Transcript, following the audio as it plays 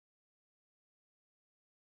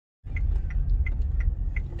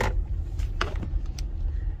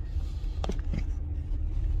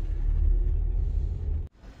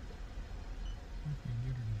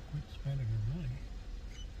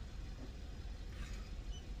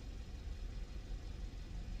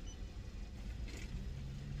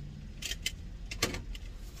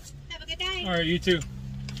All right, you too.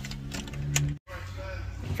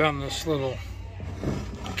 Found this little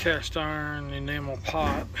cast iron enamel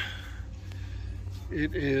pot.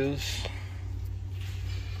 It is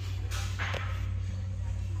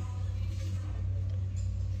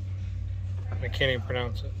I can't even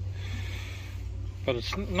pronounce it, but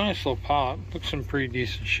it's a nice little pot. Looks in pretty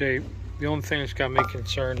decent shape. The only thing that's got me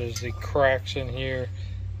concerned is the cracks in here.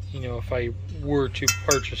 You know, if I were to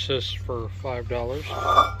purchase this for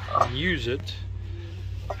 $5 and use it,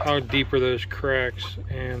 how deep are those cracks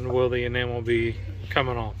and will the enamel be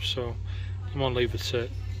coming off? So I'm gonna leave it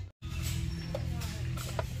sit.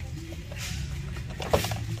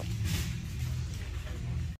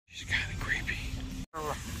 She's kind of creepy.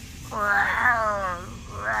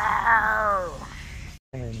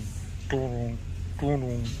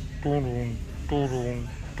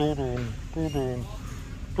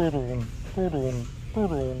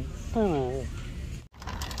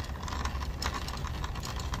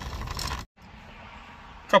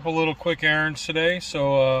 Couple little quick errands today.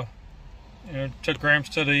 So you know, took Gramps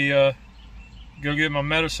to the go get my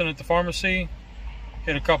medicine at the pharmacy.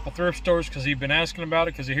 Hit a couple thrift stores because he'd been asking about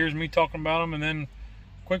it because he hears me talking about them, and then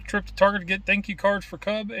quick trip to Target to get thank you cards for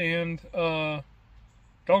Cub and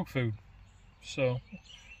dog food. So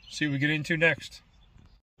see what we get into next.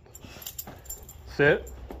 Sit.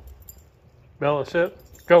 Bella, sit.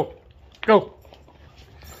 Go. Go.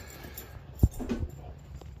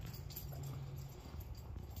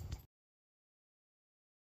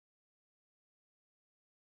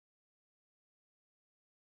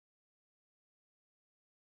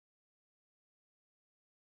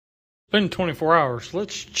 Been 24 hours.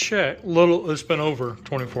 Let's check. It's been over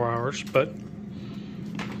 24 hours, but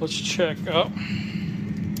let's check. Oh,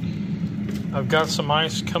 I've got some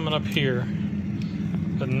ice coming up here,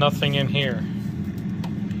 but nothing in here.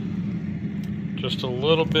 Just a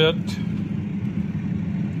little bit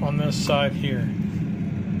on this side here.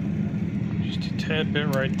 Just a tad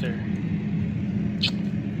bit right there.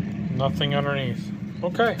 Nothing underneath.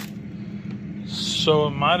 Okay. So it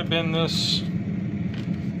might have been this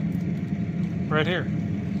right here.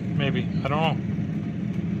 Maybe. I don't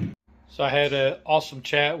know. So I had an awesome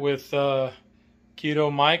chat with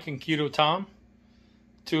Keto Mike and Keto Tom.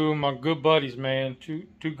 Two of my good buddies, man. Two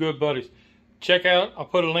good buddies. Check out, I'll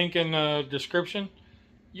put a link in the description.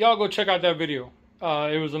 Y'all go check out that video.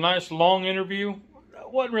 It was a nice long interview.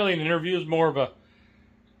 It wasn't really an interview, it was more of a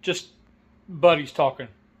just buddies talking.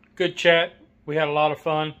 Good chat. We had a lot of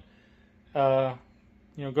fun. You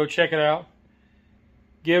know, go check it out.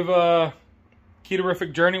 Give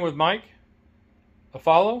Ketorific Journey with Mike a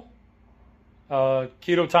follow.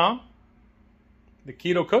 Keto Tom, the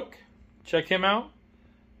Keto Cook. Check him out.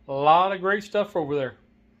 A lot of great stuff over there.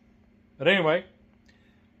 But anyway,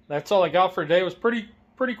 that's all I got for today. It was pretty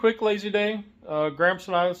quick, lazy day. Gramps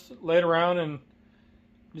and I laid around and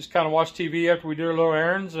just kind of watched TV after we did our little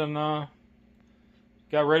errands, and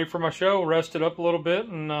got ready for my show, rested up a little bit,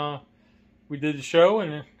 and we did the show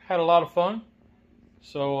and had a lot of fun.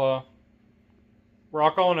 So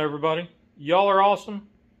rock on, everybody. Y'all are awesome.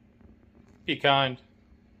 Be kind.